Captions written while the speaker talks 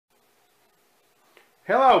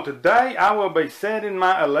Hello, today I will be setting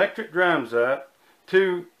my electric drums up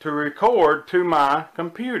to record to my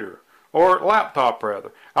computer, or laptop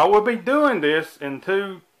rather. I will be doing this in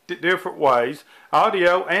two different ways,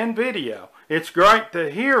 audio and video. It's great to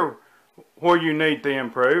hear where you need to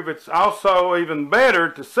improve. It's also even better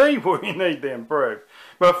to see where you need to improve.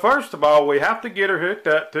 But first of all, we have to get her hooked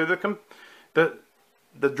up to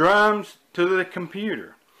the drums to the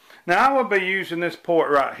computer. Now I will be using this port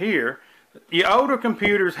right here. The older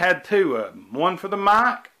computers had two of them, one for the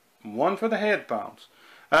mic, one for the headphones.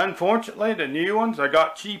 Unfortunately, the new ones, they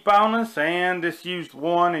got cheap on us, and just use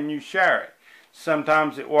one and you share it.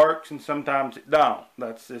 Sometimes it works and sometimes it don't.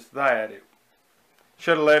 That's just that. It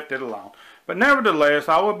should have left it alone. But nevertheless,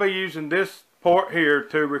 I will be using this port here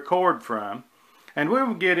to record from, and we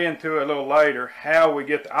will get into a little later how we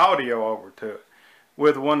get the audio over to it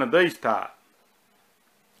with one of these type.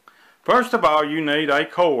 First of all, you need a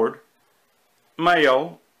cord,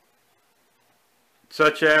 male,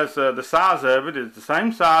 such as the size of it is the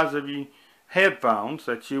same size of your headphones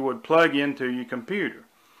that you would plug into your computer.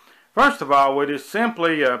 First of all, we just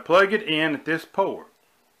simply plug it in at this port.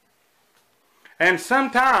 And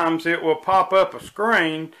sometimes it will pop up a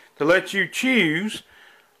screen to let you choose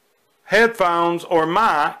headphones or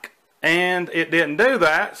mic, and it didn't do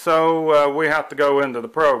that, so we have to go into the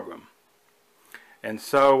program. And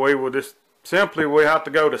so we will just simply, we have to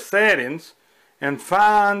go to settings and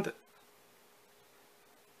find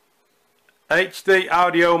HD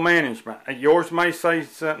audio management. Yours may say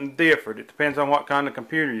something different. It depends on what kind of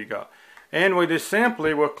computer you got. And we just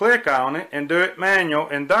simply will click on it and do it manual,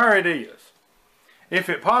 and there it is. If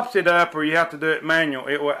it pops it up or you have to do it manual,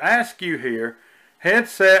 it will ask you here,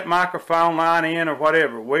 headset, microphone, line in, or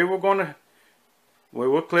whatever. We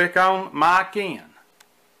will click on mic in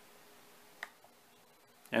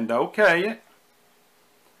and OK it.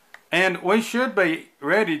 And we should be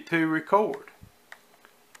ready to record.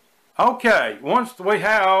 Okay, once we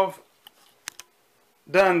have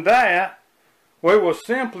done that, we will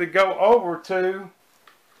simply go over to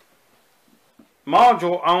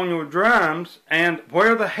module on your drums, and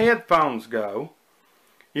where the headphones go,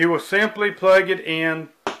 you will simply plug it in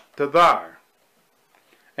to there.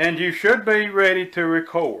 And you should be ready to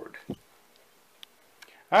record.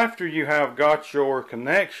 After you have got your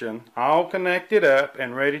connection all connected up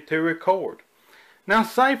and ready to record. Now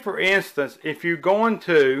say for instance, if you're going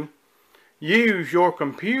to use your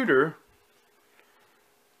computer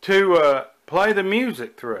to play the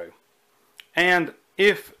music through, and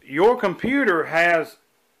if your computer has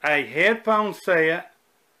a headphone set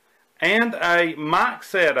and a mic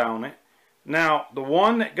set on it, now the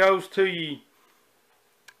one that goes to your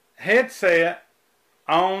headset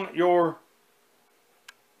on your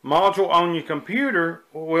module on your computer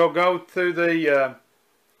will go to the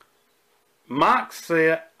mic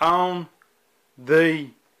set on the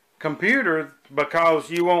computer, because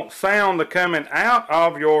you want sound coming out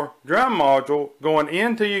of your drum module going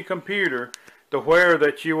into your computer to where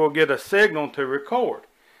that you will get a signal to record.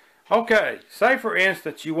 Okay, say for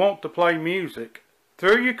instance you want to play music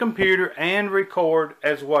through your computer and record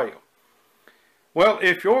as well. Well,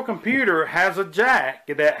 if your computer has a jack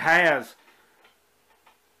that has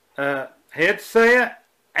a headset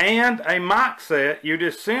and a mic set, you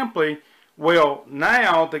just simply will,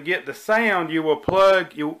 now to get the sound, you will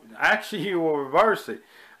plug, you will reverse it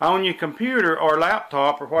on your computer or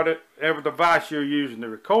laptop or whatever device you're using to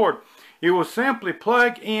record. You will simply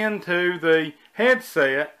plug into the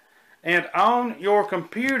headset, and on your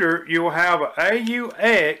computer you will have an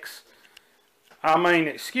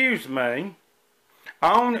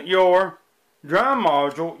on your drum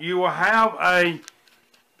module you will have a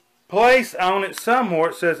place on it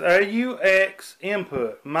somewhere. It says AUX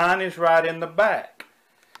input. Mine is right in the back,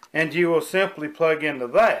 and you will simply plug into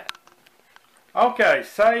that. Okay,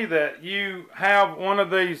 say that you have one of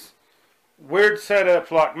these weird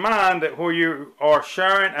setups like mine, that where you are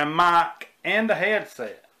sharing a mic and a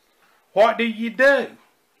headset. What do you do?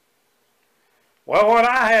 Well, what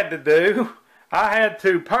I had to do, I had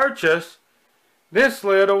to purchase this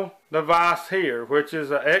little device here, which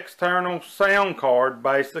is an external sound card.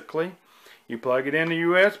 Basically, you plug it in the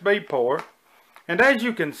USB port, and as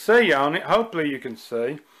you can see on it, hopefully you can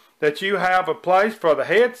see that you have a place for the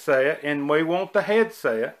headset, and we want the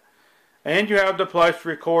headset, and you have the place to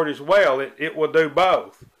record as well. It will do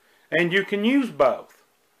both, and you can use both.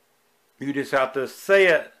 You just have to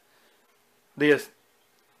set this.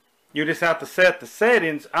 You just have to set the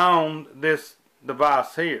settings on this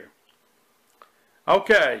device here.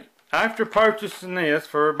 Okay, after purchasing this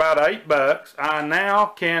for about $8, I now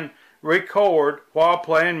can record while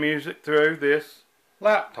playing music through this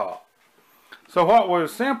laptop. So what we'll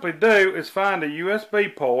simply do is find a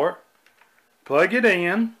USB port, plug it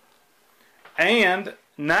in, and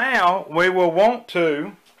now we will want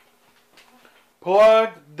to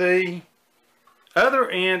plug the other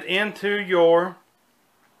end into your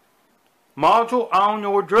module on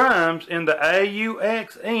your drums in the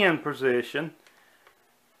AUX position,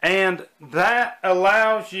 and that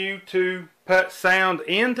allows you to put sound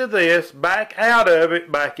into this, back out of it,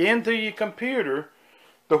 back into your computer,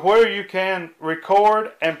 to where you can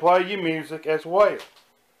record and play your music as well.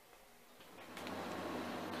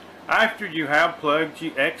 After you have plugged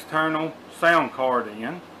your external sound card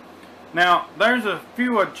in, now there's a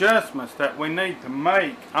few adjustments that we need to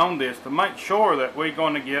make on this to make sure that we're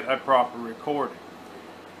going to get a proper recording.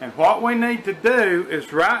 And what we need to do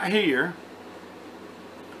is right here,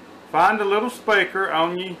 find a little speaker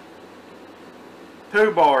on your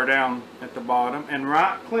toolbar down at the bottom and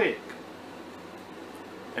right click.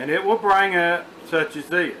 And it will bring up such as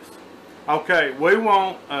this. Okay, we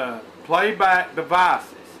want playback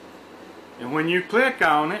devices. And when you click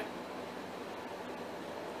on it,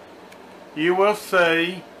 you will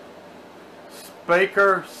see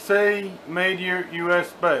speaker C media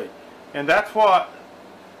USB. And that's what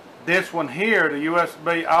this one here, the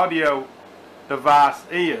USB audio device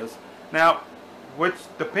is. Now, which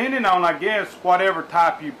depending on, I guess, whatever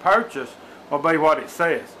type you purchase will be what it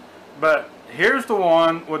says. But here's the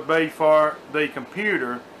one would be for the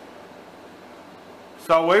computer.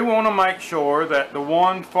 So we want to make sure that the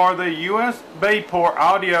one for the USB port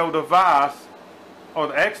audio device or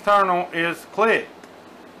the external is clicked.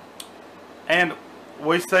 And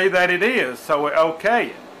we see that it is, so we OK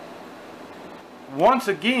it. Once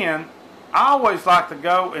again, I always like to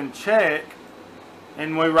go and check,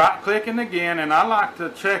 and we right clicking again, and I like to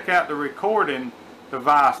check out the recording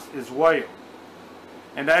device as well.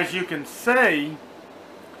 And as you can see,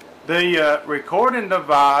 the recording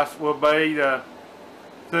device will be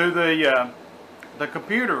through the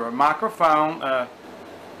computer or microphone,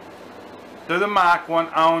 through the mic one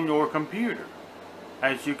on your computer.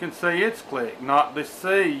 As you can see, it's clicked, not the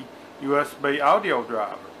C USB audio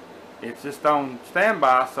driver. It's just on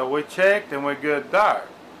standby, so we checked and we're good there.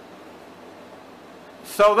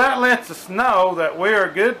 So that lets us know that we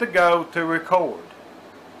are good to go to record.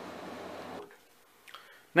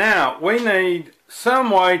 Now, we need some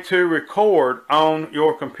way to record on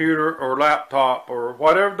your computer or laptop or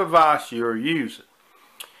whatever device you're using.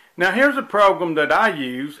 Now, here's a program that I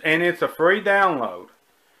use, and it's a free download.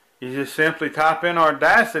 You just simply type in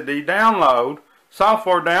Audacity download,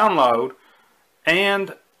 software download,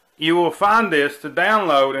 and you will find this to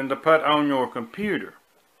download and to put on your computer.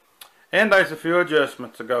 And there's a few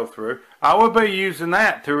adjustments to go through. I will be using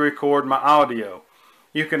that to record my audio.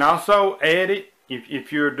 You can also edit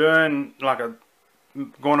if you're doing like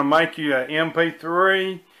going to make you an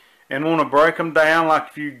MP3 and want to break them down, like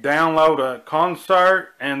if you download a concert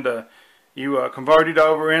and you convert it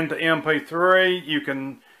over into MP3, you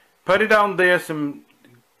can put it on this and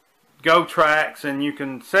go tracks, and you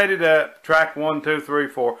can set it up track 1, 2, 3,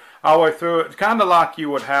 4 all the way through it. It's kind of like you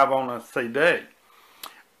would have on a CD.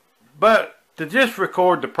 But to just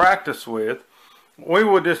record to practice with, we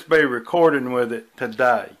will just be recording with it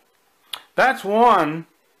today. That's one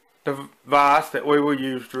device that we will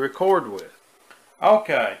use to record with.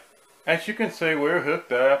 Okay, as you can see, we're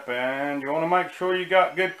hooked up, and you want to make sure you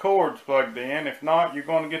got good cords plugged in. If not, you're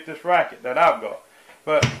going to get this racket that I've got.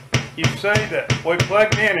 But you see that we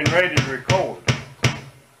plugged in and ready to record.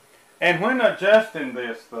 And when adjusting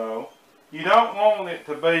this though, you don't want it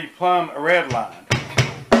to be plumb redlined.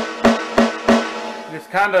 It's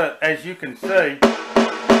kind of, as you can see,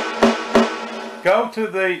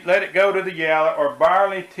 let it go to the yellow or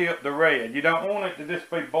barely tip the red. You don't want it to just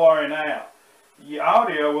be blurring out. Your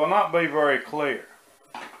audio will not be very clear.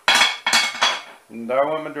 And there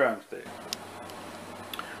went my drumstick.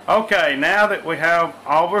 Okay, now that we have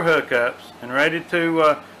all of our hookups and ready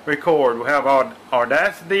to record, we have our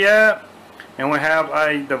Audacity up, and we have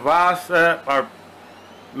a device up, our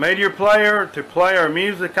media player to play our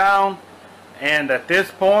music on. And at this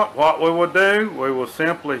point, what we will do, we will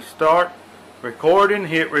simply start recording,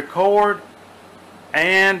 hit record,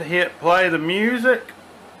 and hit play the music.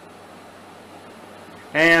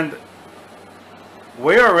 And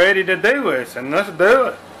we are ready to do this, and let's do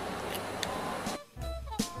it.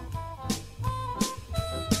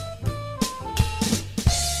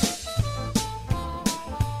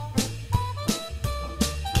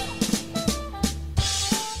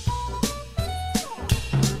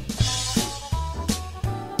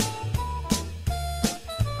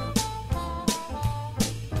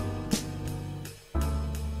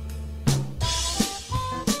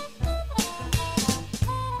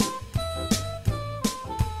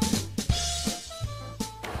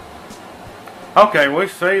 Okay, we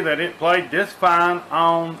see that it played just fine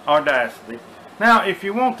on Audacity. Now, if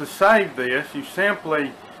you want to save this, you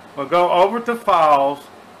simply will go over to Files.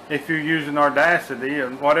 If you're using Audacity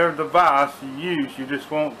and whatever device you use, you just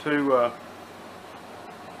want to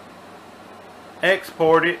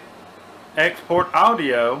export it, export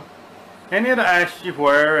audio, and it'll ask you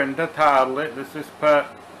where and to title it. Let's just put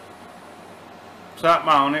something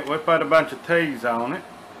on it. We put a bunch of T's on it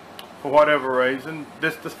for whatever reason,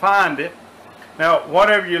 just to find it. Now,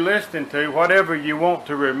 whatever you're listening to, whatever you want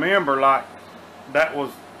to remember, like that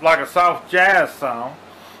was like a soft jazz song,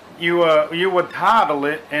 you would title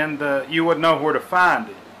it, and you would know where to find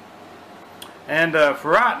it. And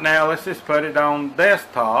for right now, let's just put it on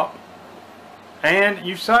desktop, and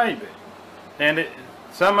you save it. And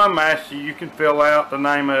some of them ask you, you can fill out the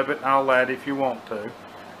name of it and all that if you want to.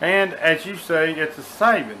 And as you see, it's a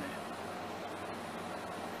saving it.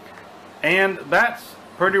 And that's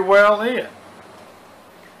pretty well it.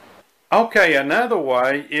 Okay, another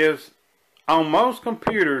way is on most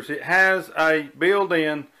computers it has a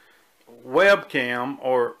built-in webcam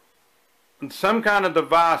or some kind of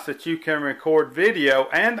device that you can record video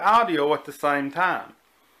and audio at the same time.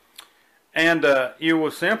 And you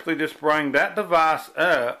will simply just bring that device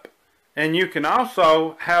up, and you can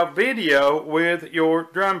also have video with your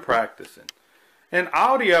drum practicing. And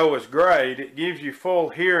audio is great. It gives you full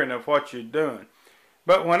hearing of what you're doing.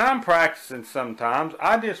 But when I'm practicing sometimes,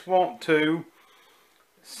 I just want to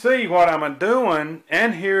see what I'm doing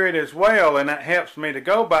and hear it as well, and that helps me to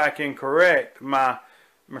go back and correct my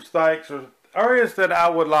mistakes or areas that I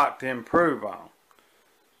would like to improve on.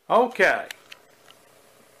 Okay.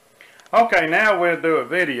 Okay, now we'll do a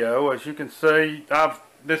video. As you can see,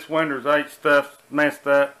 this Windows 8 stuff's messed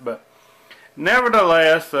up, but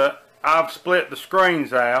nevertheless, I've split the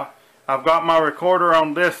screens out. I've got my recorder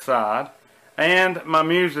on this side and my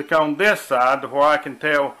music on this side to where I can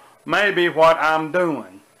tell maybe what I'm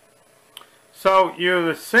doing. So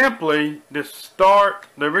you simply just start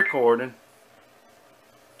the recording.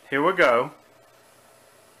 Here we go.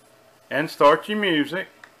 And start your music.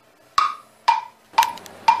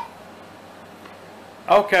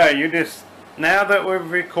 Okay, now that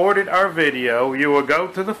we've recorded our video, you will go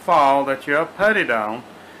to the file that you have put it on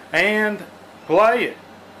and play it.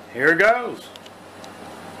 Here goes.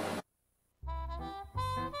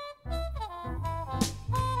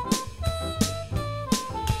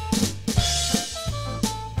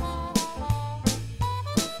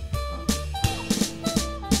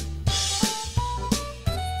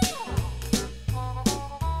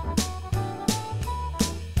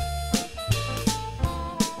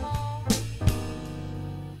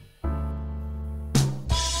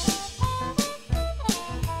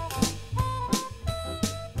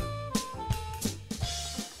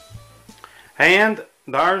 And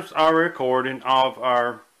there's our recording of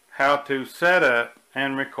our how to set up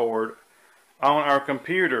and record on our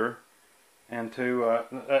computer, and to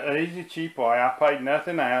an easy cheap way. I paid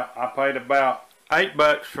nothing out. I paid about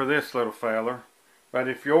 $8 for this little feller, but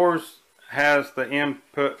if yours has the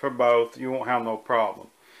input for both, you won't have no problem.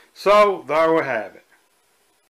 So there we have it.